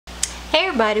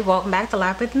everybody, welcome back to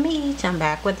Life with me. I'm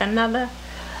back with another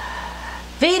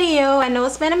video. I know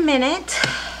it's been a minute,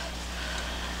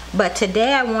 but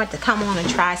today I want to come on and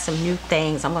try some new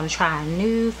things. I'm going to try a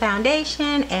new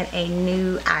foundation and a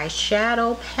new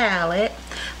eyeshadow palette.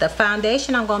 The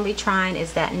foundation I'm going to be trying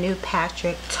is that new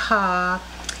Patrick Ta.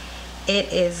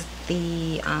 It is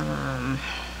the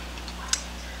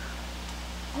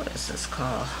what is this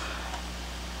called?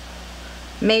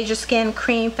 Major Skin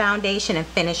Cream Foundation and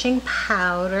Finishing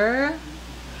Powder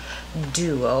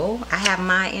Duo. I have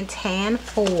mine in Tan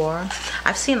 4.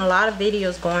 I've seen a lot of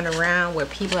videos going around where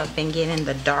people have been getting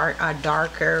the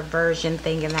darker version,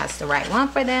 thinking that's the right one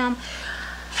for them.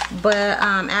 But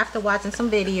after watching some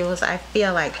videos, I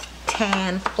feel like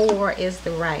Tan 4 is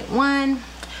the right one.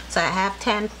 So I have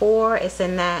Tan 4. It's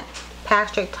in that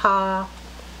Patrick Ta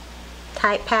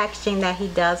type packaging that he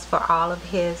does for all of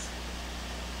his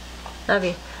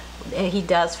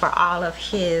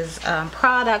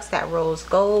products, that rose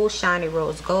gold, shiny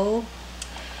rose gold.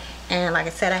 And like I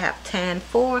said, I have Tan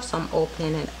 4, so I'm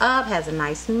opening it up. Has a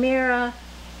nice mirror.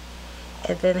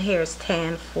 And then here's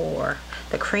Tan 4.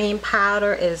 The cream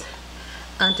powder is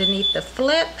underneath the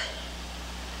flip,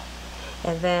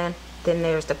 and then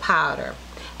there's the powder.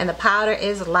 And the powder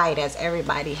is light, as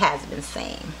everybody has been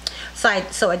saying.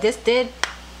 So I just did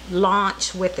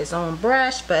launch with its own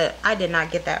brush, but I did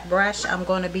not get that brush. I'm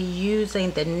going to be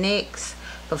using the NYX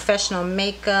Professional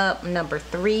Makeup number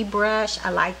 3 brush.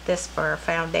 I like this for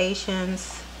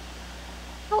foundations.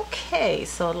 Okay,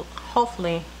 so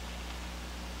hopefully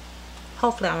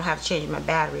I don't have to change my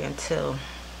battery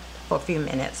for a few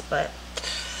minutes, but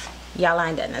y'all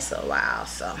ain't done this in a while.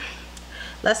 So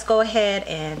let's go ahead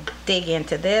and dig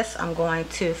into this. I'm going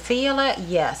to feel it.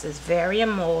 Yes, it's very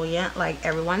emollient, like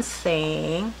everyone's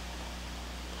saying.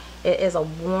 It is a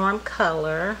warm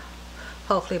color.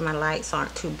 Hopefully my lights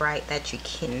aren't too bright that you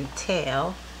can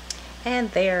tell. And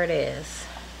there it is.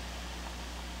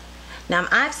 Now,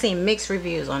 I've seen mixed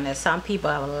reviews on this. Some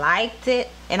people have liked it,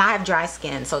 and I have dry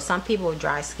skin, so some people with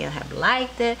dry skin have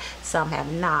liked it, some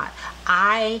have not.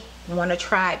 I want to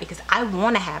try it because I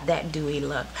want to have that dewy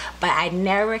look, but I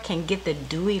never can get the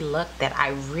dewy look that I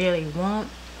really want.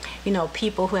 You know,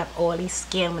 people who have oily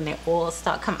skin, when their oils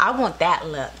start coming, I want that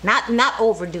look, not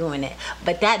overdoing it,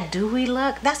 but that dewy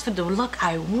look, that's the look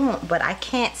I want, but I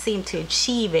can't seem to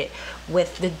achieve it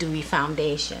with the dewy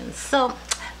foundation. So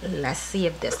let's see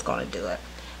if this is gonna do it.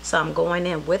 So I'm going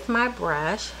in with my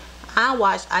brush.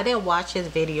 I didn't watch his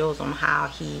videos on how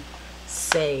he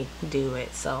say do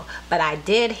it, so, but I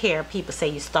did hear people say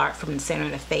you start from the center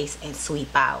of the face and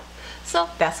sweep out. So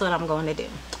that's what I'm going to do.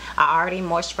 I already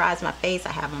moisturized my face.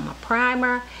 I have on my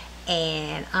primer,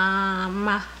 and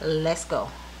let's go.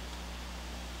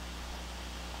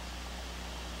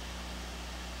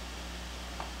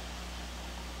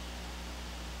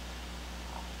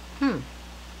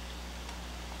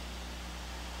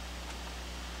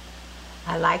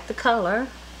 I like the color.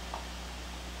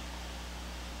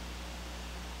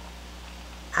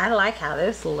 I like how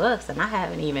this looks, and I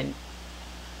haven't even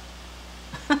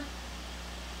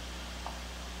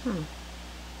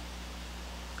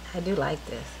I do like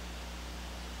this.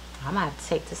 I might have to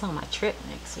take this on my trip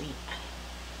next week.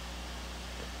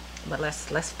 But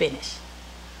let's finish.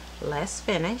 Let's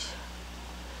finish.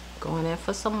 Going in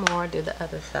for some more. Do the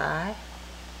other side.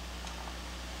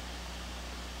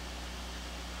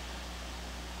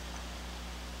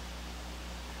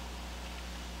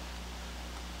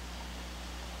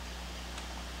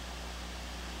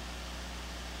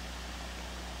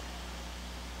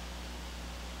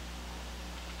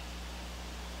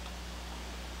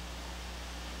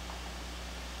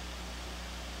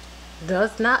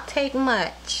 Does not take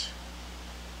much.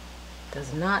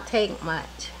 Does not take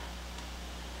much.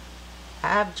 I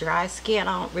have dry skin.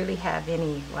 I don't really have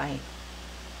any, like,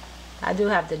 I do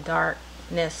have the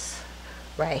darkness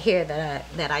right here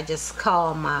that I just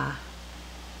call my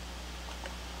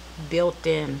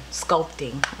built-in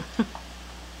sculpting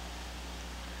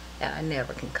that I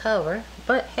never can cover.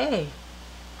 But hey,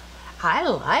 I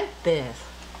like this.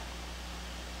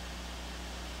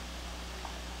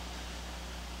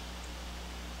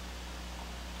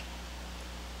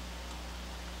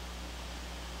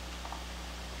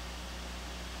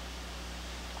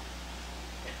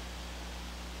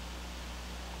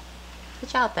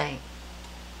 What y'all think?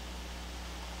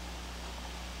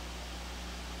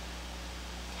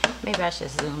 Maybe I should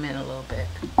zoom in a little bit.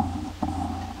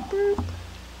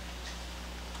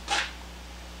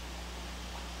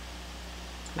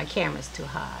 My camera's too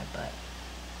high, but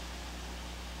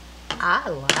I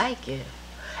like it.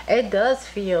 It does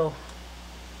feel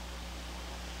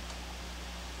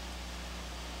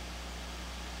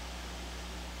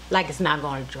like it's not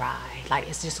going to dry. Like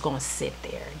it's just going to sit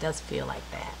there. It does feel like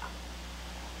that.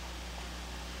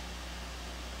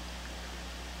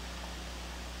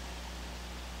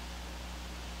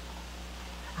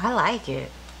 I like it.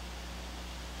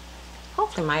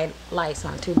 Hopefully my lights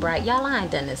aren't too bright. Y'all, I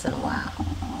ain't done this in a while.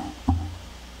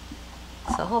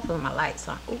 So hopefully my lights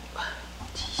aren't. Ooh.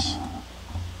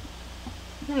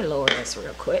 Let me lower this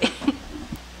real quick.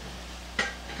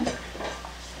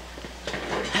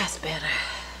 That's better.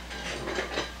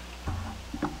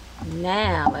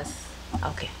 Now let's,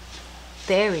 okay.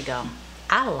 There we go.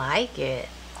 I like it.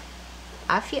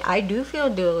 I do feel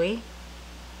dewy.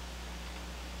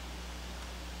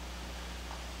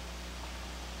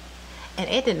 And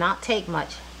it did not take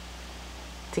much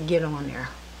to get on there.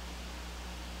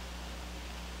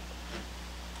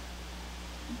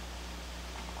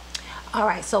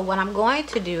 Alright, so what I'm going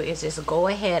to do is just go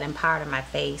ahead and powder my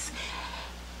face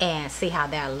and see how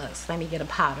that looks. Let me get a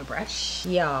powder brush,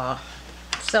 y'all.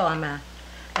 So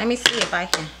let me see if I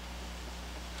can.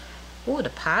 Ooh, the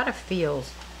powder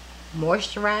feels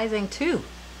moisturizing too,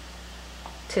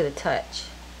 to the touch.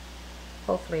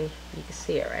 Hopefully you can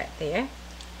see it right there.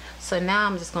 So now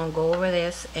I'm just gonna go over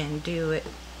this and do it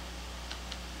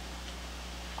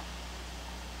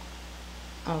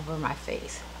over my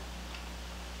face.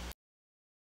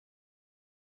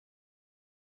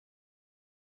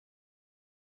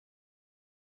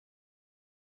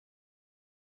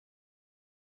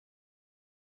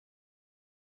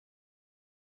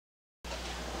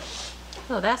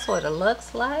 So that's what it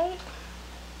looks like.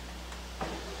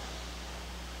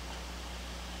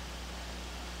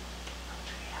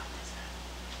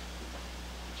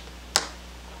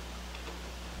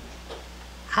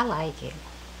 I like it.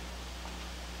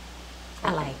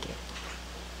 I like it.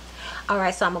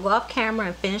 Alright, so I'm gonna go off camera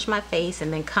and finish my face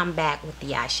and then come back with the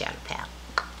eyeshadow palette.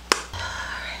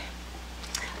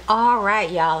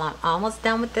 Alright, y'all, I'm almost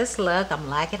done with this look. I'm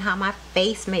liking how my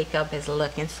face makeup is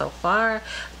looking so far.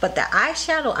 But the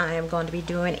eyeshadow I am going to be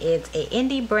doing is an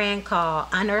indie brand called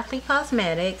Unearthly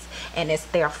Cosmetics, and it's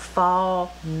their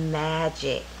Fall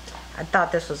Magic. I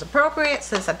thought this was appropriate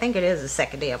since I think it is the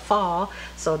second day of fall.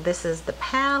 So this is the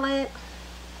palette.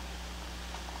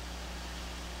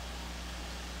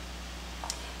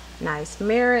 Nice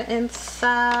mirror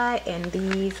inside, and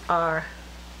these are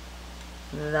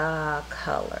the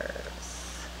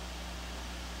colors.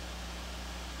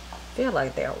 Feel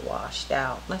like they're washed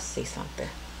out. Let's see something.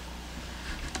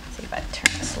 Let's see if I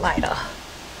turn this light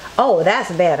off. Oh,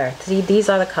 that's better. See, these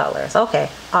are the colors. Okay,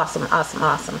 awesome, awesome,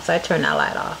 awesome. So I turn that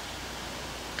light off.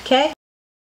 Okay.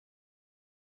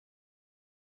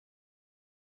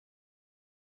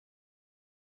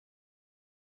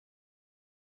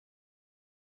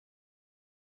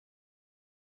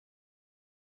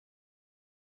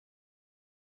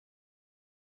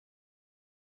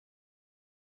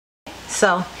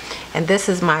 So, and this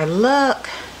is my look.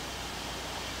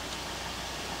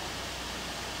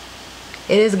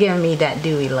 It is giving me that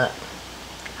dewy look.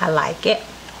 I like it.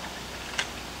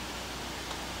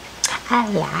 I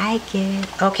like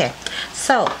it. Okay,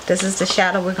 so this is the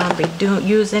shadow we're going to be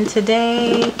using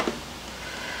today.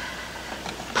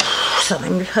 So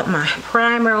let me put my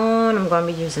primer on. I'm going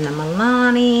to be using the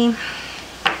Milani.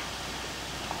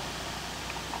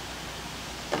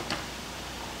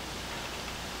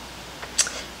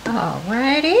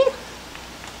 Alrighty.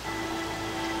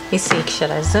 You see,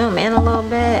 should I zoom in a little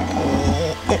bit?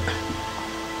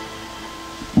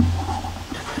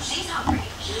 She's hungry.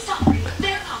 He's hungry.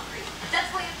 They're hungry.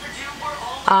 That's why for June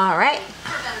we're all. All right.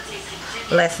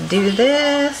 Let's do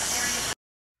this.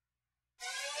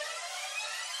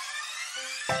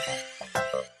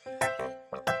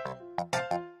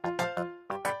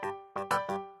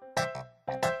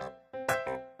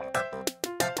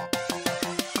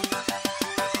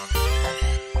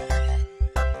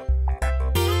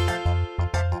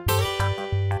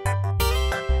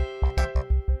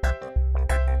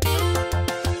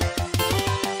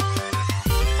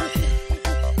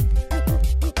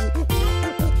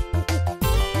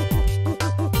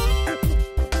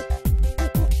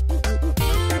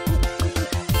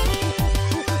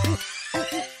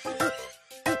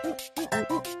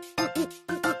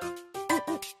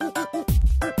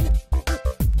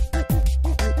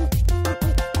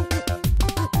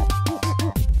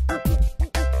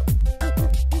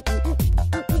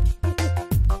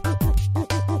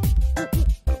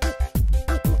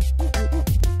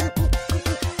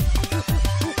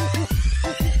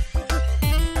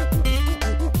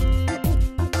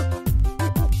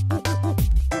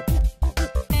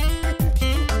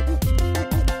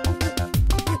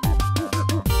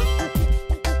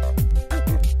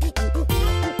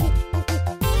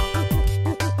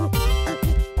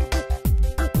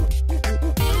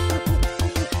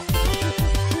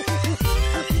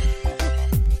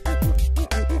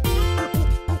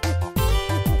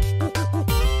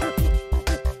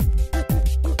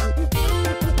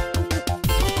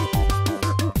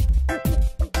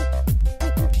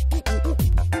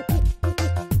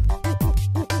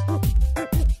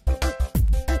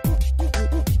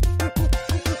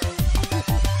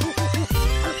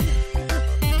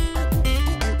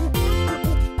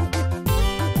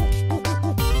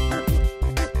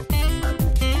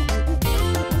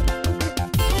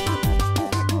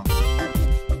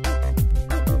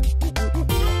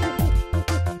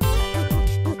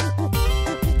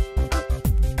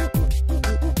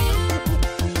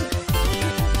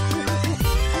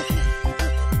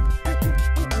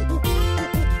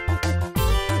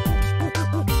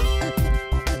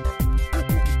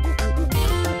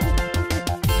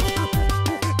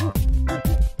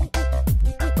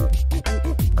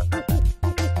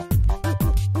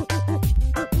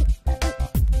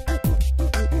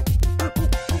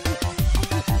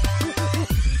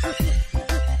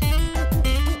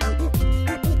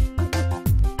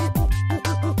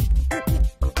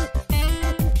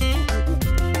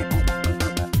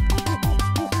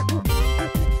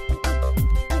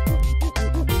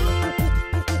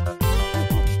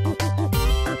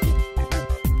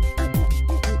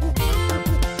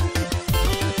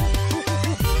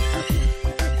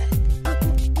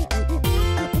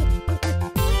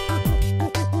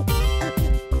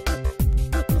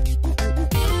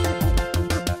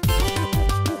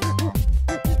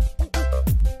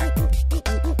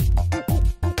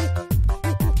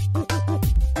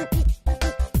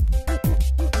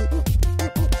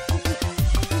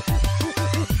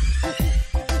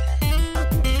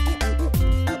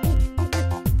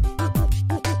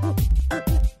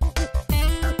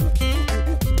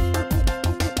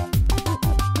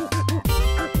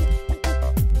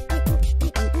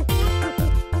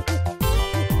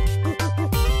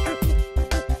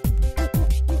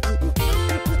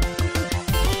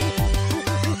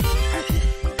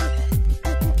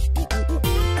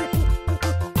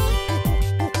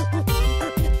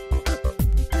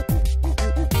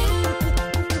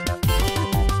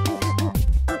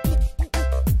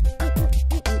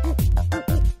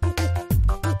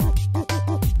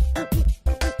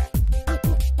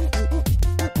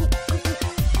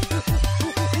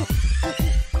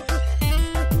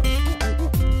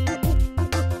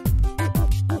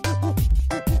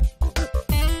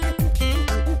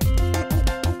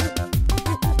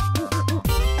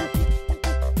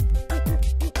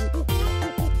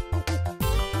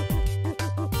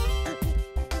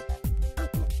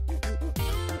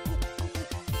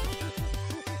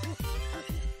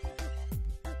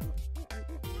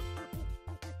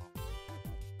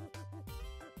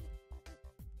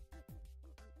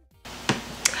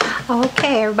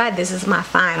 Okay, everybody, this is my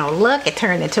final look. It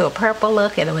turned into a purple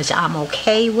look, which I'm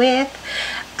okay with.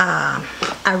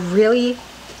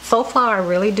 So far, I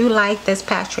really do like this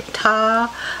Patrick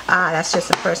Ta. That's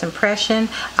just a first impression.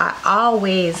 I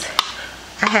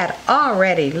had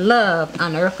already loved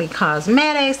Unearthly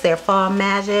Cosmetics, their Fall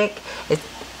Magic.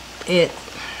 It's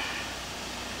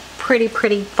pretty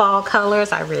fall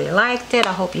colors. I really liked it.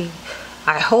 I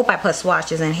hope I put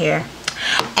swatches in here.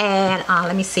 And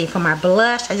let me see, for my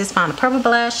blush, I just found a purple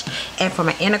blush. And for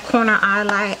my inner corner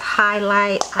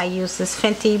highlight, I use this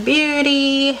Fenty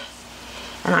Beauty.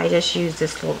 And I just use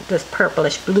this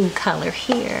purplish blue color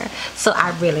here. So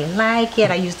I really like it.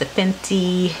 I use the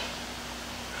Fenty,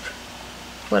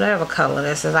 whatever color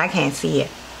this is, I can't see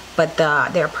it. But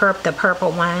the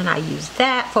purple one, I use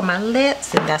that for my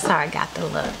lips, and that's how I got the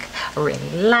look. I really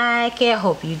like it.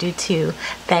 Hope you do too.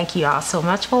 Thank you all so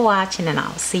much for watching, and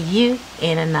I'll see you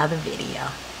in another video.